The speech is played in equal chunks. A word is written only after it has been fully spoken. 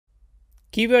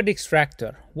Keyword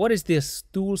Extractor. What is this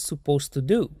tool supposed to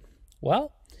do?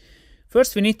 Well,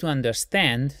 first we need to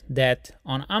understand that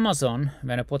on Amazon,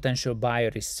 when a potential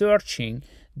buyer is searching,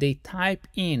 they type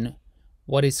in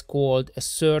what is called a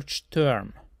search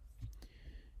term.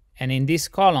 And in this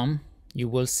column, you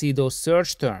will see those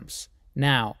search terms.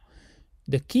 Now,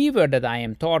 the keyword that I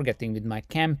am targeting with my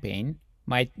campaign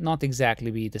might not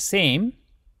exactly be the same.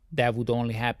 That would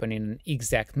only happen in an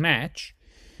exact match.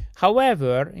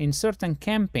 However, in certain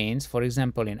campaigns, for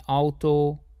example in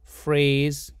auto,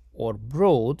 phrase, or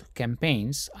broad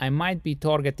campaigns, I might be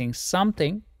targeting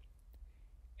something,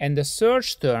 and the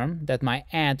search term that my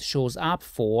ad shows up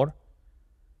for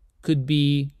could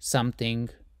be something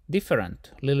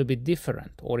different, a little bit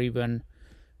different, or even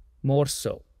more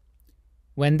so.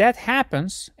 When that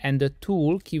happens and the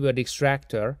tool Keyword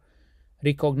Extractor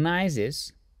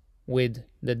recognizes with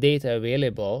the data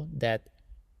available that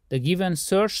the given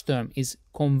search term is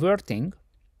converting,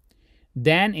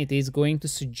 then it is going to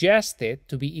suggest it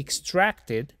to be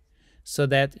extracted so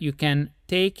that you can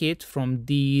take it from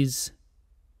these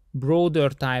broader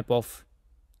type of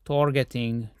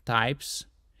targeting types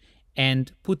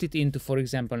and put it into, for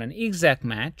example, an exact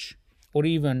match, or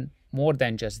even more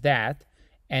than just that,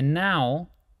 and now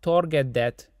target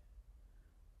that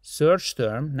search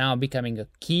term, now becoming a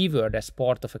keyword as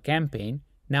part of a campaign,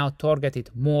 now target it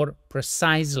more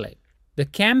precisely. The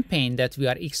campaign that we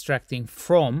are extracting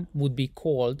from would be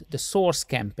called the source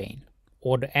campaign,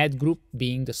 or the ad group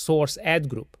being the source ad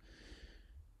group.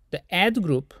 The ad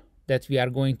group that we are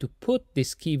going to put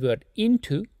this keyword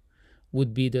into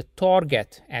would be the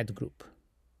target ad group,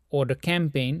 or the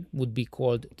campaign would be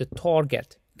called the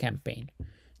target campaign.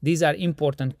 These are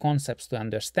important concepts to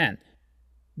understand.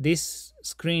 This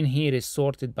screen here is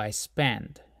sorted by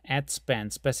spend, ad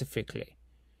spend specifically,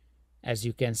 as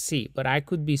you can see, but I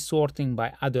could be sorting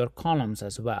by other columns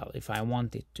as well if I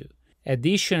wanted to.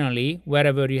 Additionally,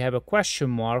 wherever you have a question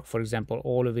mark, for example,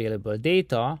 all available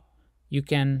data, you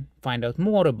can find out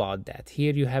more about that.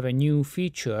 Here you have a new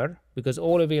feature, because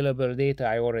all available data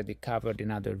I already covered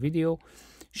in other video.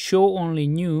 Show only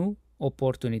new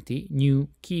opportunity, new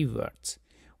keywords.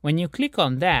 When you click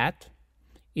on that,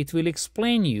 it will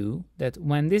explain you that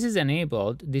when this is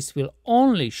enabled, this will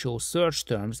only show search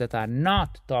terms that are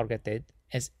not targeted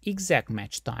as exact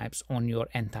match types on your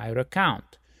entire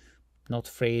account. Not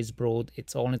phrase, broad,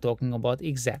 it's only talking about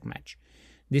exact match.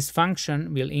 This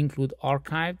function will include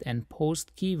archived and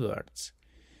post keywords,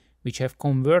 which have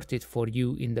converted for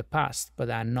you in the past but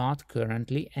are not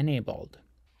currently enabled.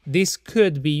 This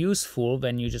could be useful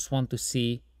when you just want to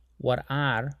see what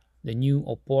are the new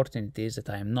opportunities that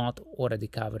I am not already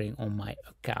covering on my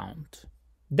account.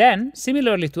 Then,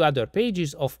 similarly to other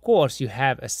pages, of course, you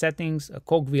have a settings, a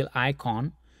cogwheel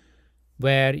icon,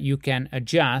 where you can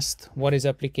adjust what is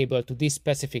applicable to this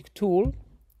specific tool.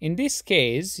 In this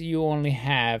case, you only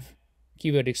have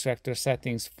Keyword Extractor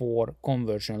settings for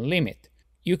conversion limit.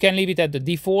 You can leave it at the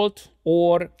default,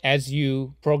 or as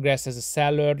you progress as a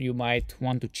seller, you might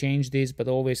want to change this, but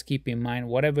always keep in mind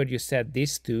whatever you set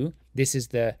this to, this is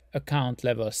the account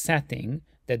level setting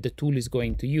that the tool is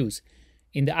going to use.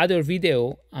 In the other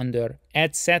video under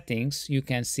Ad Settings, you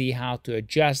can see how to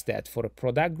adjust that for a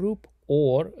product group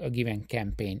or a given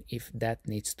campaign if that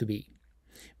needs to be.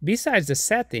 Besides the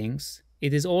settings,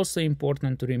 it is also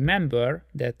important to remember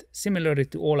that similarly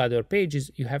to all other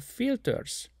pages, you have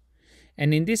filters.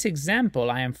 And in this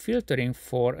example, I am filtering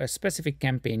for a specific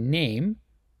campaign name,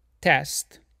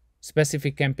 test,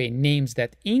 specific campaign names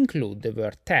that include the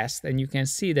word test. And you can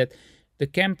see that the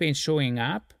campaign showing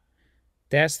up,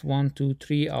 test 1, 2,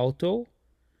 3 auto,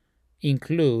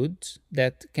 includes,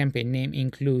 that campaign name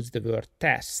includes the word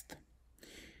test.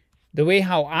 The way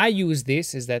how I use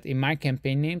this is that in my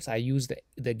campaign names, I use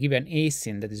the given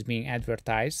ASIN that is being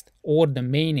advertised, or the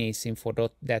main ASIN for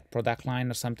that product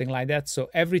line or something like that. So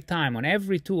every time on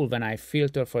every tool, when I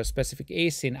filter for a specific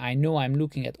ASIN, I know I'm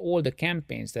looking at all the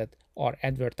campaigns that are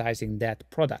advertising that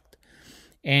product.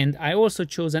 And I also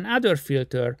chose another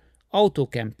filter, auto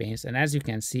campaigns. And as you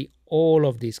can see, all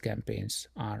of these campaigns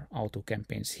are auto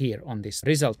campaigns here on this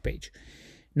result page.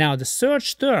 Now, the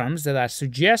search terms that are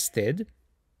suggested,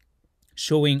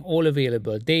 showing all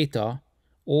available data,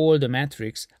 all the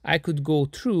metrics, I could go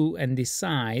through and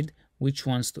decide which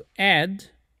ones to add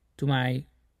to my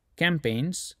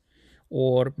campaigns,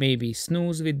 or maybe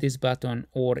snooze with this button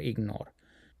or ignore.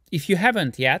 If you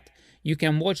haven't yet, you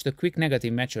can watch the quick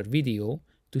negative matcher video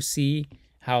to see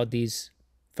how these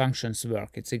functions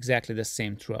work. It's exactly the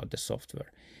same throughout the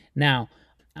software. Now,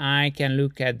 I can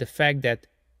look at the fact that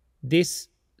this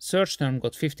search term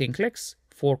got 15 clicks,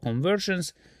 4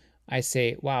 conversions. I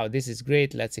say, wow, this is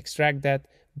great, let's extract that.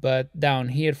 but down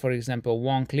here, for example,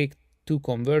 1 click, 2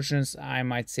 conversions, I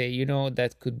might say, you know,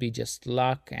 that could be just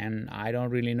luck and I don't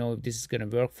really know if this is going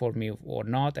to work for me or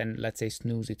not, and let's say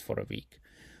snooze it for a week.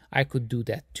 I could do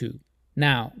that too.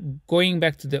 Now, going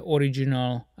back to the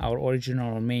our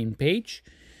original main page,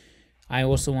 I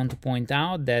also want to point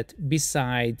out that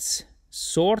besides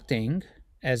sorting,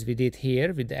 as we did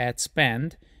here with the ad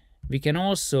spend, we can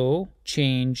also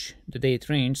change the date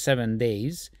range 7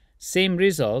 days. Same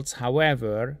results,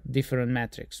 however, different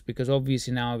metrics, because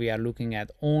obviously now we are looking at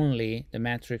only the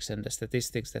metrics and the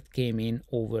statistics that came in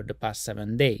over the past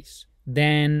 7 days.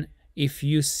 Then if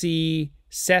you see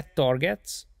set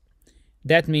targets,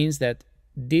 that means that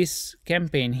this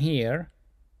campaign here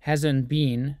hasn't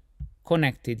been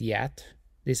connected yet.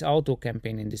 This auto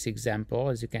campaign in this example,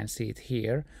 as you can see it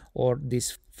here, or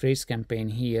this phrase campaign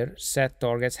here, set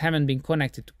targets, haven't been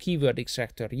connected to Keyword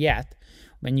Extractor yet.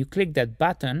 When you click that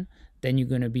button, then you're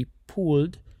going to be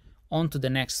pulled onto the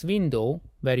next window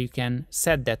where you can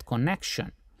set that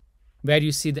connection. Where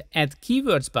you see the Add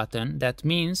Keywords button, that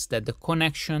means that the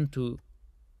connection to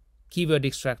Keyword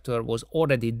Extractor was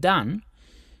already done,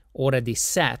 already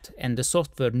set, and the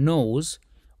software knows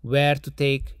where to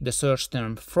take the search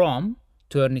term from,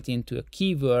 turn it into a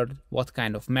keyword, what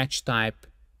kind of match type,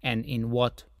 and in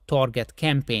what target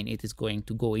campaign it is going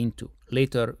to go into.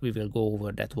 Later we will go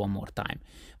over that one more time.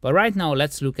 But right now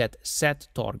let's look at set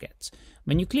targets.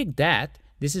 When you click that,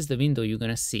 this is the window you're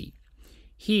going to see.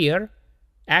 Here,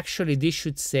 actually this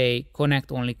should say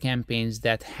connect only campaigns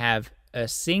that have a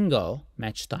single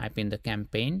match type in the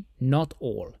campaign, not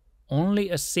all, only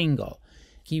a single.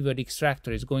 Keyword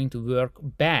Extractor is going to work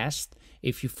best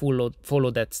if you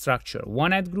follow that structure.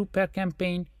 1 ad group per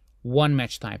campaign, 1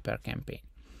 match type per campaign.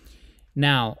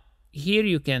 Now, here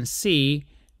you can see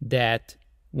that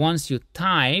once you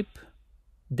type,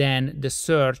 then to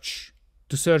search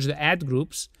the ad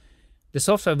groups, the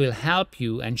software will help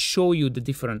you and show you the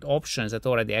different options that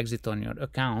already exist on your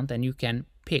account, and you can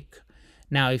pick.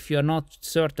 Now, if you're not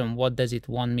certain what does it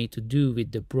want me to do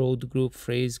with the broad group,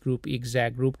 phrase group,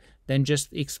 exact group, then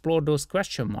just explore those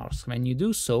question marks. When you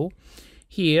do so,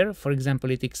 here, for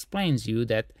example, it explains you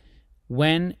that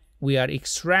when we are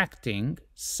extracting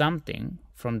something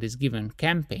from this given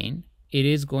campaign, it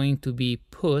is going to be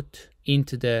put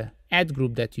into the ad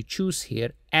group that you choose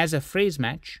here as a phrase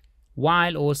match,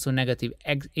 while also negative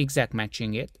exact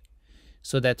matching it,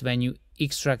 so that when you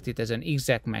extract it as an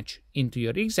exact match into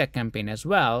your exact campaign as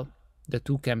well, the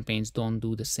 2 campaigns don't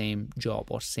do the same job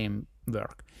or same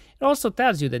work. It also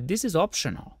tells you that this is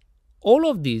optional. All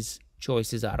of these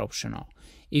choices are optional.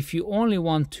 If you only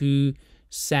want to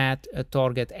set a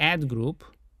target ad group,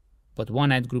 but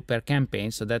 1 ad group per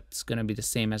campaign, so that's going to be the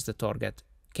same as the target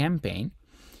campaign,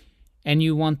 and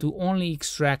you want to only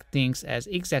extract things as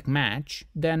exact match,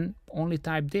 then only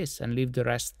type this and leave the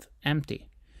rest empty.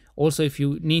 Also, if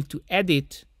you need to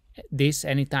edit this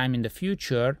anytime in the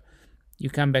future, you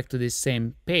come back to this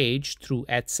same page through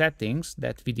Add Settings,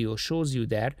 that video shows you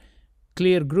there,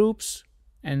 clear groups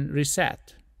and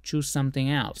reset. Choose something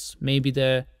else. Maybe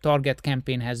the target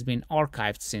campaign has been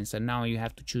archived since and now you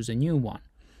have to choose a new one.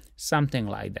 Something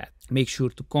like that. Make sure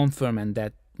to confirm and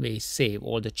that way save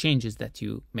all the changes that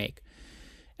you make.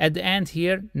 At the end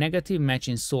here, negative match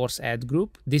in source ad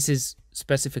group. This is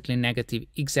specifically negative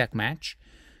exact match.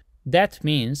 That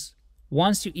means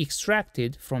once you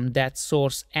extracted from that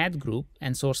source ad group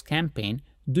and source campaign,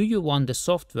 do you want the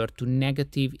software to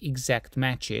negative exact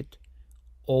match it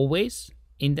always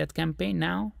in that campaign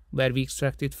now where we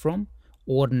extracted from,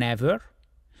 or never?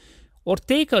 Or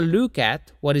take a look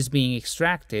at what is being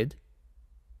extracted,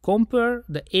 compare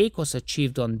the ACoS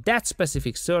achieved on that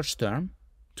specific search term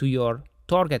to your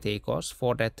target ACoS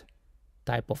for that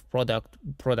type of product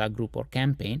group or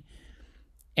campaign,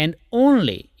 and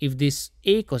only if this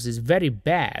ACoS is very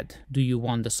bad do you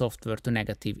want the software to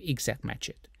negative exact match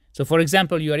it. So for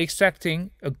example, you are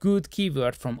extracting a good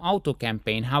keyword from auto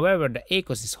campaign, however the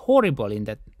ACoS is horrible in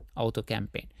that auto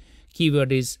campaign.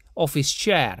 Keyword is office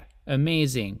chair,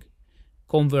 amazing,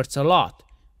 converts a lot,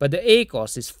 but the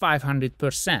ACoS is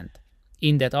 500%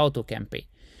 in that auto campaign.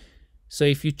 So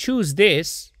if you choose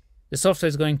this, the software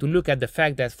is going to look at the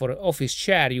fact that for office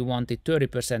chair you wanted 30%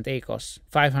 ACoS,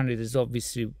 500 is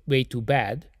obviously way too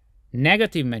bad,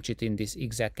 negative match it in this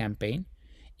exact campaign,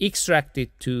 extract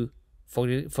it to,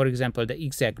 for example, the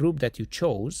exact group that you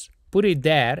chose, put it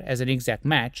there as an exact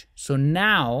match, so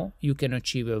now you can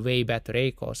achieve a way better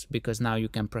ACoS because now you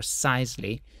can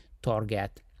precisely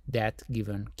target that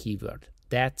given keyword.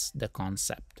 That's the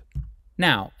concept.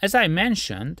 Now, as I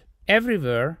mentioned,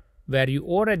 everywhere where you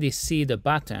already see the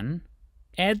button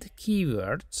Add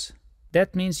Keywords,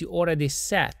 that means you already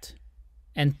set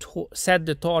and set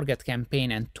the target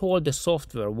campaign and told the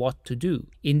software what to do.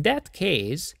 In that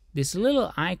case, this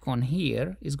little icon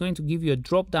here is going to give you a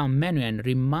drop-down menu and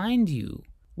remind you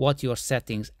what your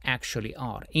settings actually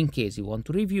are in case you want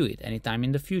to review it anytime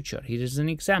in the future. Here is an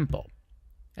example.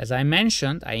 As I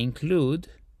mentioned, I include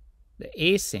the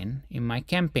ASIN in my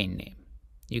campaign name.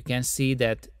 You can see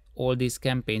that all these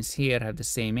campaigns here have the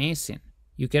same ASIN.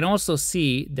 You can also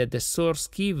see that the source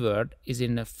keyword is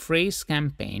in a phrase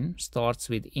campaign, starts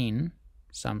with in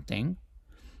something,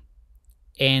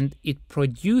 and it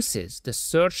produces the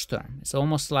search term. It's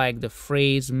almost like the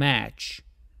phrase match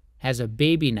has a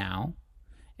baby now,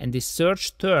 and this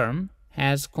search term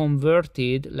has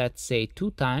converted, let's say,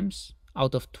 2 times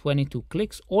out of 22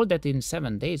 clicks, all that in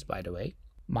 7 days, by the way.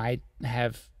 Might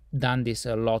have done this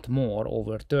a lot more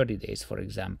over 30 days, for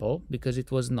example, because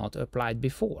it was not applied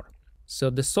before. So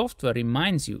the software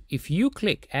reminds you, if you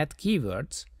click Add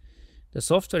Keywords, the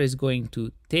software is going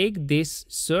to take this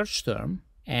search term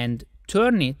and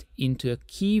turn it into a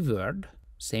keyword,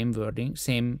 same wording,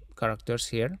 same characters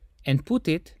here, and put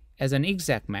it as an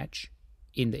exact match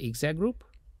in the exact group,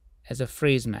 as a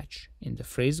phrase match in the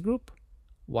phrase group,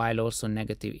 while also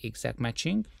negative exact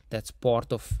matching. That's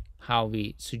part of how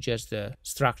we suggest the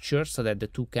structure so that the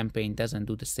two campaign doesn't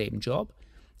do the same job.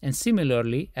 And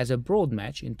similarly, as a broad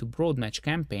match into broad match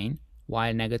campaign,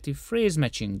 while negative phrase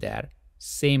matching there,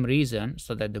 same reason,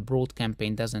 so that the broad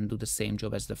campaign doesn't do the same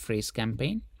job as the phrase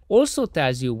campaign. Also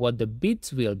tells you what the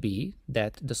bids will be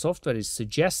that the software is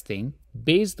suggesting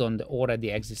based on the already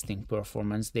existing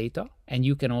performance data. And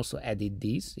you can also edit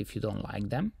these if you don't like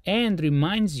them. And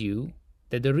reminds you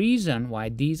that the reason why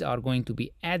these are going to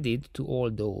be added to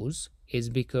all those is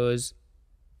because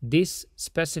this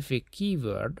specific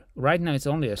keyword, right now it's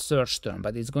only a search term,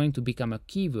 but it's going to become a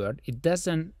keyword. It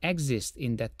doesn't exist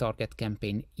in that target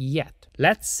campaign yet.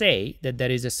 Let's say that there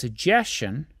is a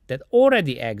suggestion that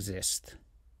already exists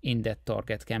in that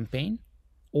target campaign,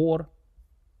 or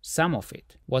some of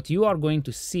it. What you are going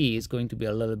to see is going to be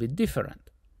a little bit different.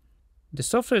 The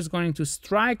software is going to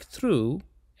strike through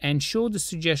and show the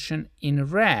suggestion in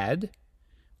red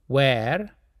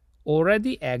where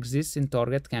already exists in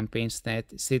target campaign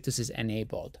status is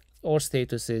enabled, or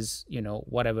status is,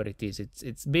 whatever it is.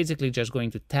 It's basically just going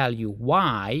to tell you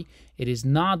why it is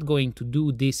not going to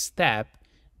do this step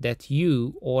that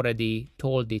you already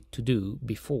told it to do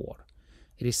before.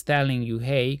 It is telling you,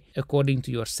 hey, according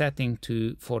to your setting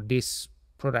for this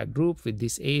product group with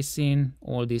this ASIN,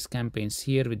 all these campaigns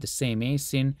here with the same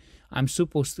ASIN, I'm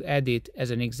supposed to add it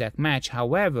as an exact match.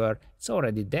 However, it's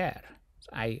already there.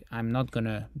 I'm not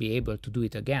gonna be able to do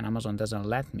it again. Amazon doesn't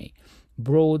let me.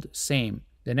 Broad, same.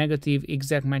 The negative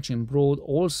exact match in broad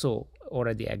also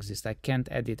already exists. I can't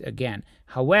add it again.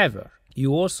 However,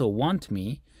 you also want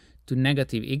me to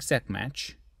negative exact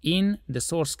match in the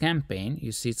source campaign.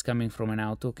 You see it's coming from an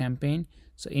auto campaign.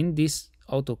 So in this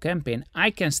auto campaign, I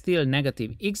can still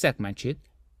negative exact match it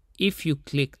if you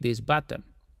click this button.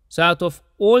 So out of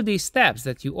all these steps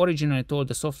that you originally told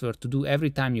the software to do every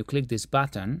time you click this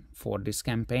button for this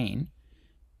campaign,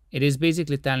 it is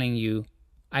basically telling you,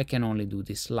 I can only do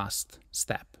this last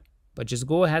step. But just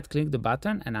go ahead, click the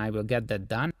button, and I will get that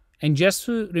done. And just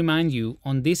to remind you,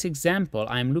 on this example,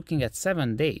 I'm looking at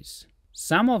 7 days.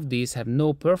 Some of these have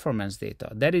no performance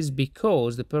data. That is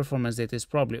because the performance data is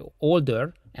probably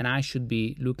older, and I should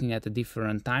be looking at a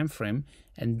different time frame,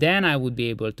 and then I would be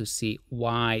able to see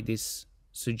why this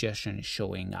suggestion is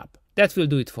showing up. That will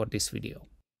do it for this video.